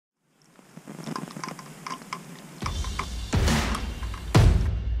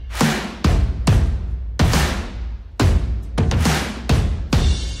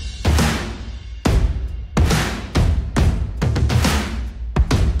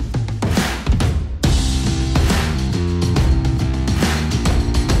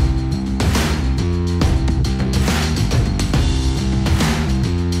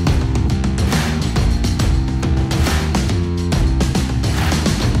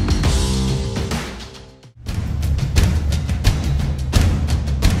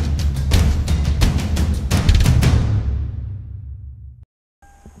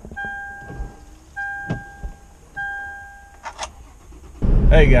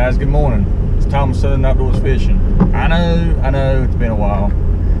Hey guys, good morning. It's Thomas Southern Outdoors Fishing. I know, it's been a while.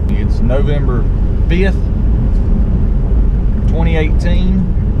 It's November 5th,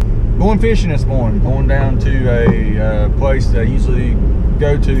 2018. Going fishing this morning. Going down to a place that I usually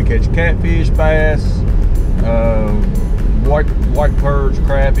go to catch catfish, bass, white perch,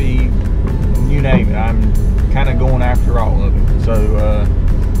 crappie, you name it. I'm kind of going after all of it. So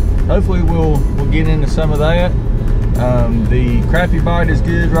hopefully we'll get into some of that. The crappie bite is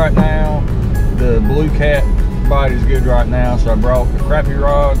good right now. The blue cat bite is good right now. So I brought a crappie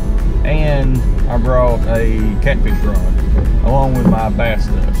rod and I brought a catfish rod along with my bass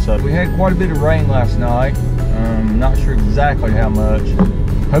stuff. So we had quite a bit of rain last night. Not sure exactly how much.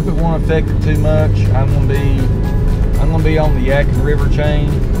 Hope it won't affect it too much. I'm gonna be on the Yadkin River chain,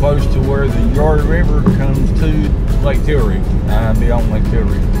 close to where the Yarra River comes to Lake Tillery. I'll be on Lake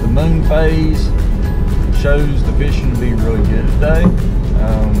Tillery. The moon phase shows the fishing to be really good today.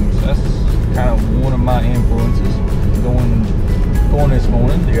 So that's kind of one of my influences going this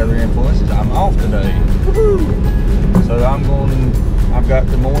morning. The other influence is I'm off today. So I've got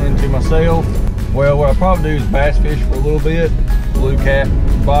the morning to myself. Well, what I'll probably do is bass fish for a little bit. Blue cat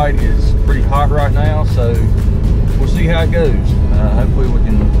bite is pretty hot right now, so we'll see how it goes. Hopefully we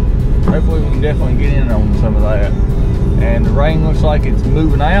can definitely get in on some of that. And the rain looks like it's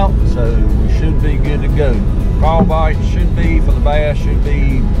moving out, so we should be good to go. Crawl bite should be, for the bass, should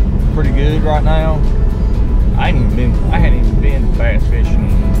be pretty good right now. I hadn't even been bass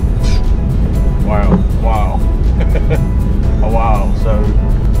fishing in a while. So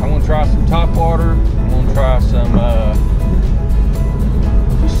I'm gonna try some top water. I'm gonna try some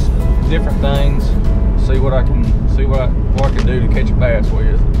just different things. See what I can do to catch a bass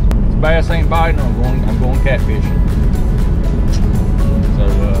with. If the bass ain't biting, I'm going catfishing. So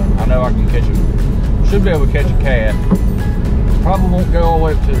I know I can catch it. Should be able to catch a cat. Probably won't go all the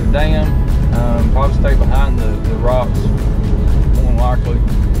way up to the dam. Probably stay behind the rocks, more than likely.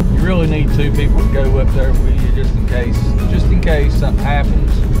 You really need two people to go up there with you just in case something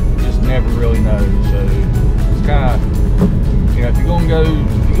happens. You just never really know. So it's kind of, you know, if you're gonna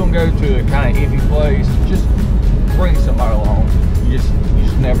go to a kind of iffy place, just bring somebody along. You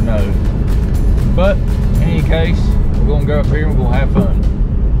just never know. But in any case, we're gonna go up here and we're gonna have fun.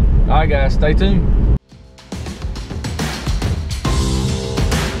 All right, guys, stay tuned.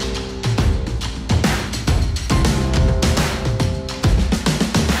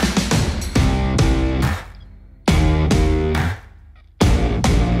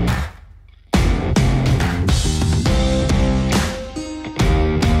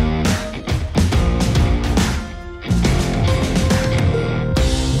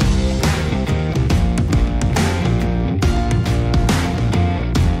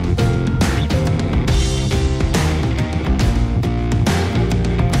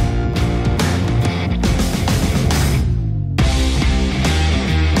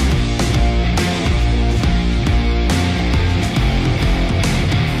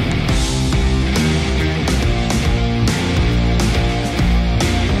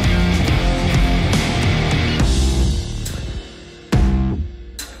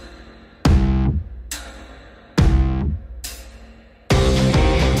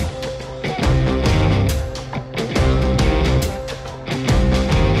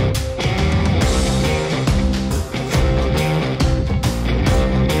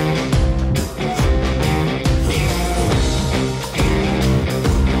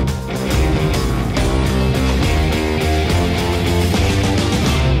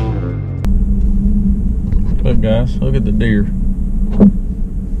 Look, guys, look at the deer.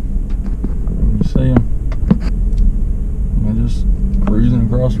 You see them? I'm just cruising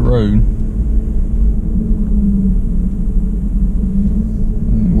across the road.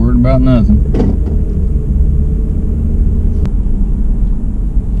 Ain't worried about nothing.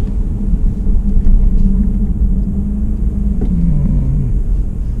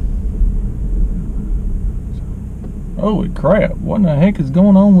 Holy crap, what in the heck is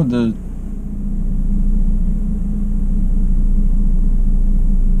going on with the...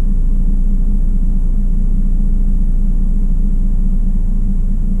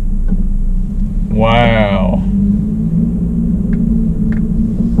 Wow.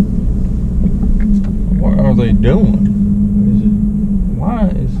 What are they doing? Why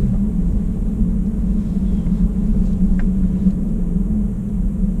is it?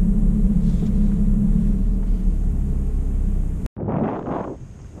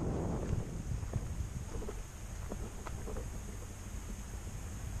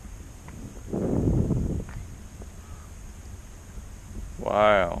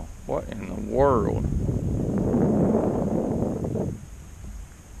 Wow, what in the world?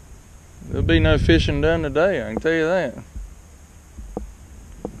 be no fishing done today, I can tell you that.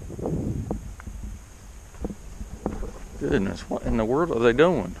 Goodness, what in the world are they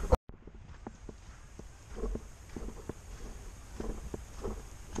doing?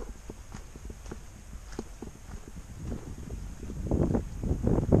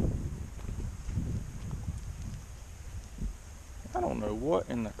 I don't know what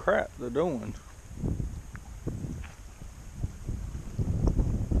in the crap they're doing.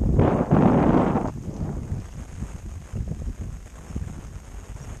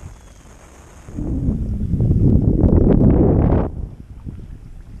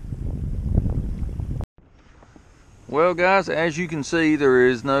 Well guys, as you can see, there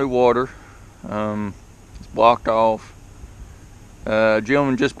is no water. It's blocked off. A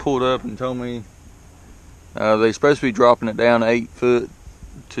gentleman just pulled up and told me they're supposed to be dropping it down 8 foot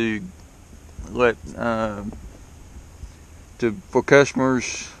to let for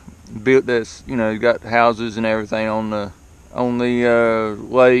customers built that's, you know, got houses and everything on the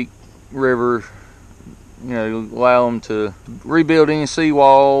lake, river, you know, allow them to rebuild any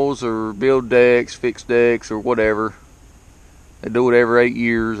seawalls or build decks, fix decks or whatever. They do it every 8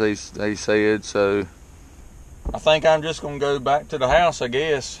 years, they said. So I think I'm just gonna go back to the house, I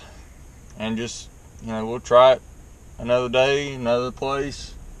guess, and just, you know, we'll try it another day, another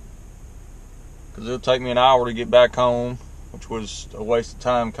place, because it'll take me an hour to get back home, which was a waste of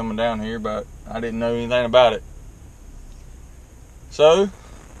time coming down here, but I didn't know anything about it. So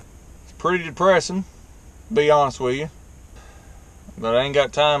it's pretty depressing, to be honest with you, but I ain't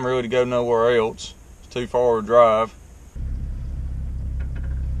got time really to go nowhere else. It's too far to drive.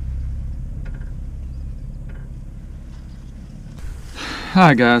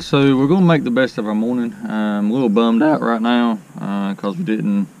 Hi guys, so we're gonna make the best of our morning. I'm a little bummed out right now because we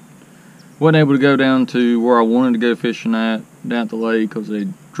wasn't able to go down to where I wanted to go fishing down at the lake, because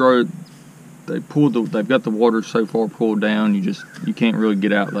they've got the water so far pulled down you can't really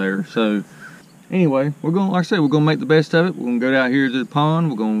get out there. So anyway, we're gonna, like I said, we're gonna make the best of it. We're gonna go out here to the pond,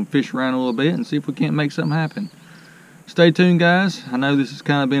 we're gonna fish around a little bit and see if we can't make something happen. Stay tuned guys. I know this has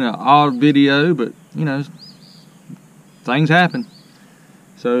kind of been an odd video, but you know, things happen.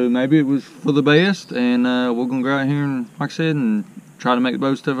 So maybe it was for the best, and we're gonna go out here and, like I said, and try to make the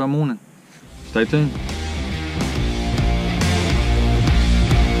most of our morning. Stay tuned.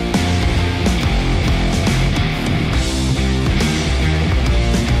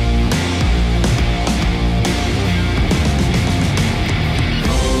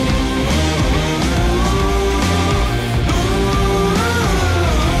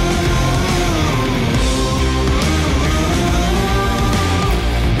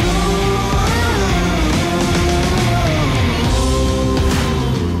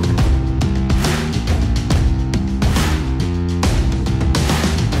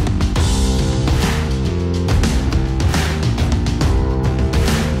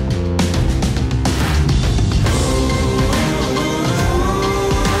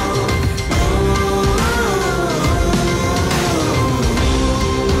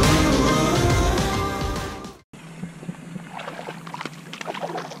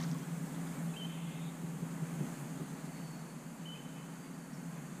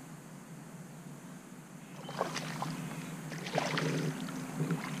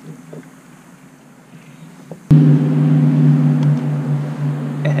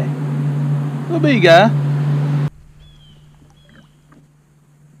 Little bitty guy.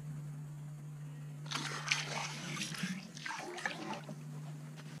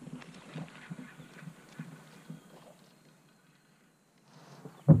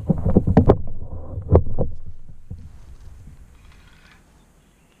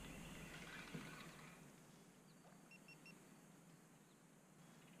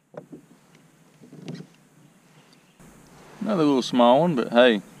 Another little small one, but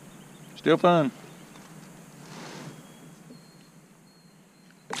hey, still fun.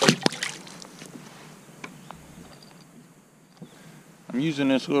 I'm using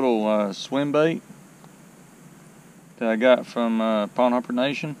this little swim bait that I got from Pond Hopper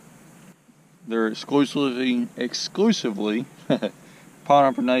Nation. They're exclusively Pond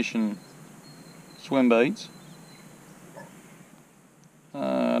Hopper Nation swim baits.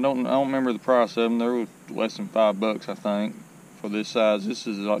 I don't remember the price of them. They were less than $5, I think, for this size. This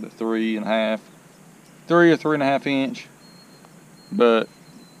is like the 3 or 3.5 inch. But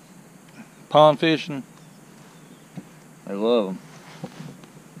pond fishing, they love them.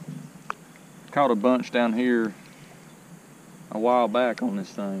 Caught a bunch down here a while back on this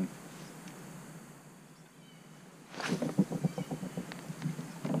thing.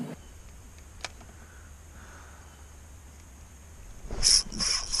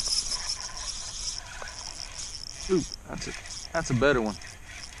 Ooh, that's a better one.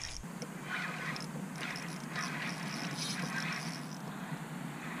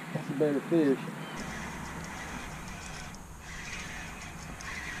 That's a better fish.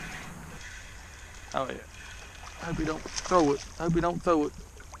 Oh yeah. Hope you don't throw it. Hope you don't throw it.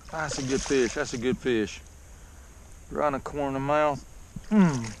 That's a good fish. That's a good fish. Right in the corner of the mouth.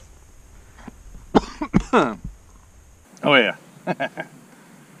 Oh yeah.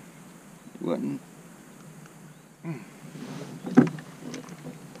 Wasn't. It's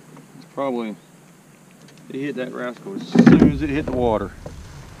probably. It hit that rascal as soon as it hit the water.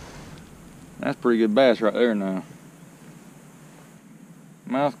 That's a pretty good bass right there now.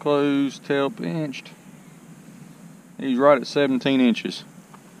 Mouth closed, tail pinched. He's right at 17 inches.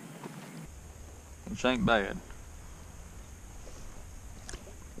 Which ain't bad.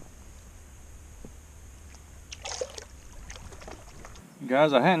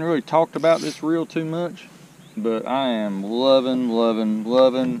 Guys, I hadn't really talked about this reel too much, but I am loving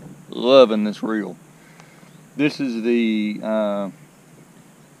this reel. This is the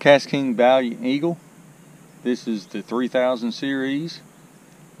Cast King Valiant Eagle. This is the 3000 series.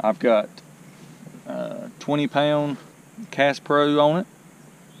 I've got 20-pound Cast Pro on it,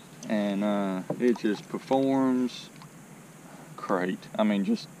 and it just performs great. I mean,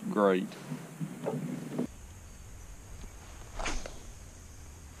 just great.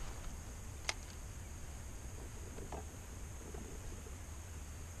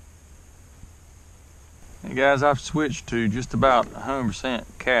 Hey guys, I've switched to just about 100%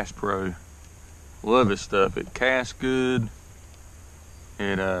 Cast Pro. Love this stuff. It casts good.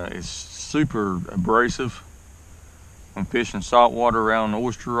 It is super abrasive when fishing saltwater around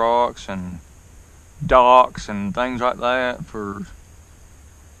oyster rocks and docks and things like that for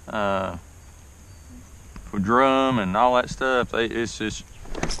drum and all that stuff. It's just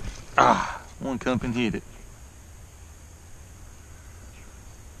one come and hit it.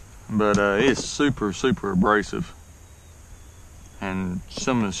 But it's super abrasive and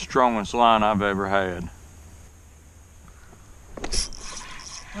some of the strongest line I've ever had.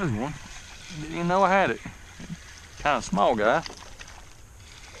 There's one. Didn't even know I had it. Kind of small guy.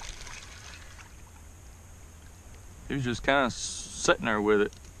 He was just kind of sitting there with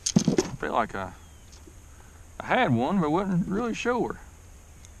it. I feel like I had one, but wasn't really sure.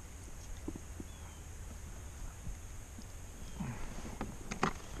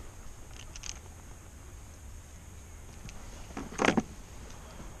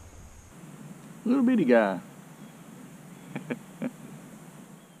 Little bitty guy.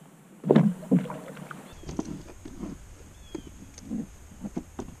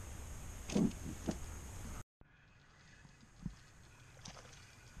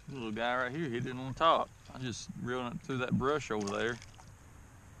 Little guy right here hit it on top. I just reeled it through that brush over there.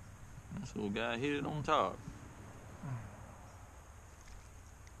 This little guy hit it on top.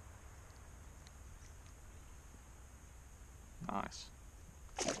 Nice.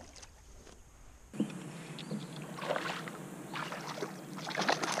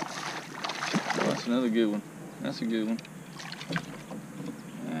 Oh, that's another good one. That's a good one.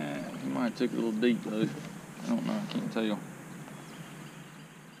 He might have took it a little deep though. I don't know, I can't tell.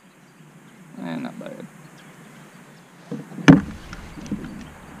 Not bad. Get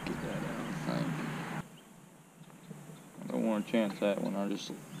that out, I think. I don't want to chance that one. I'll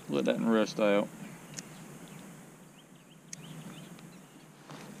just let that one rest out.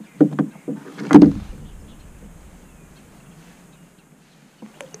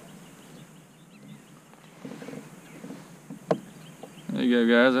 There you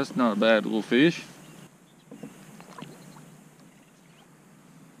go, guys. That's not a bad little fish.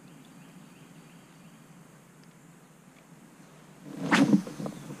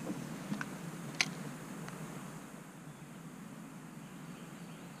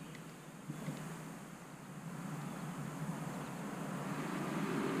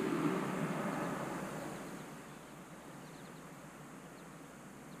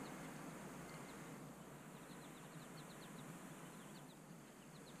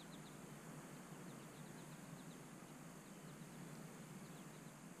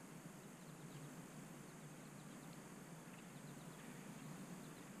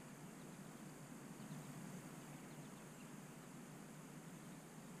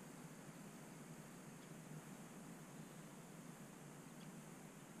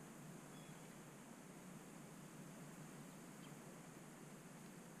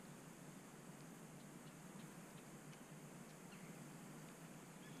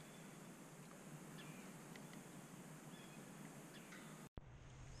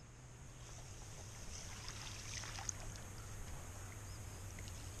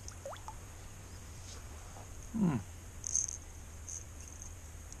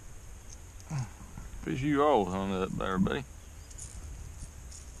 Fish you all on that there, buddy.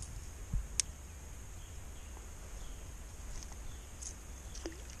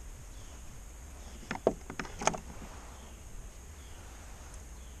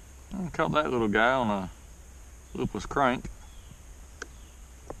 I caught that little guy on a loopless crank.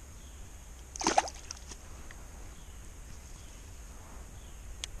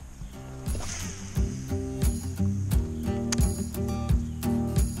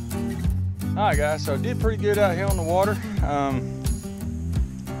 Alright guys, so I did pretty good out here on the water.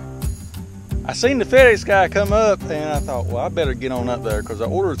 I seen the FedEx guy come up and I thought, well, I better get on up there because I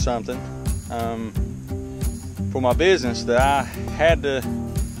ordered something for my business that I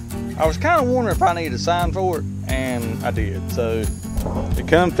was kind of wondering if I needed to sign for it, and I did. So it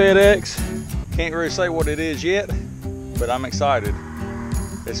come FedEx. Can't really say what it is yet, but I'm excited.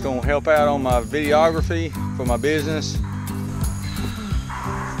 It's gonna help out on my videography for my business.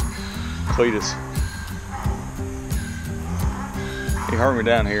 Cletus. He heard me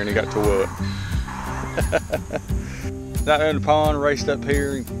down here and he got tore up. Out there in the pond, raced up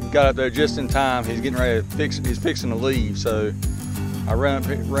here, got up there just in time. He's getting ready to he's fixing to leave, so I ran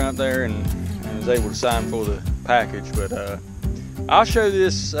up there and was able to sign for the package. But I'll show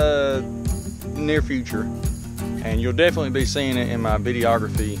this in the near future, and you'll definitely be seeing it in my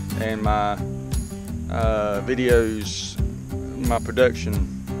videography and my videos, my production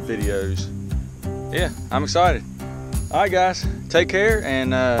videos. Yeah, I'm excited. All right guys, take care.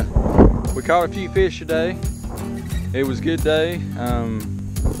 And we caught a few fish today. It was a good day.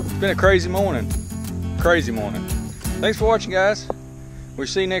 It's been a crazy morning. Thanks for watching guys. We'll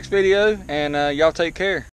see you next video, and y'all take care.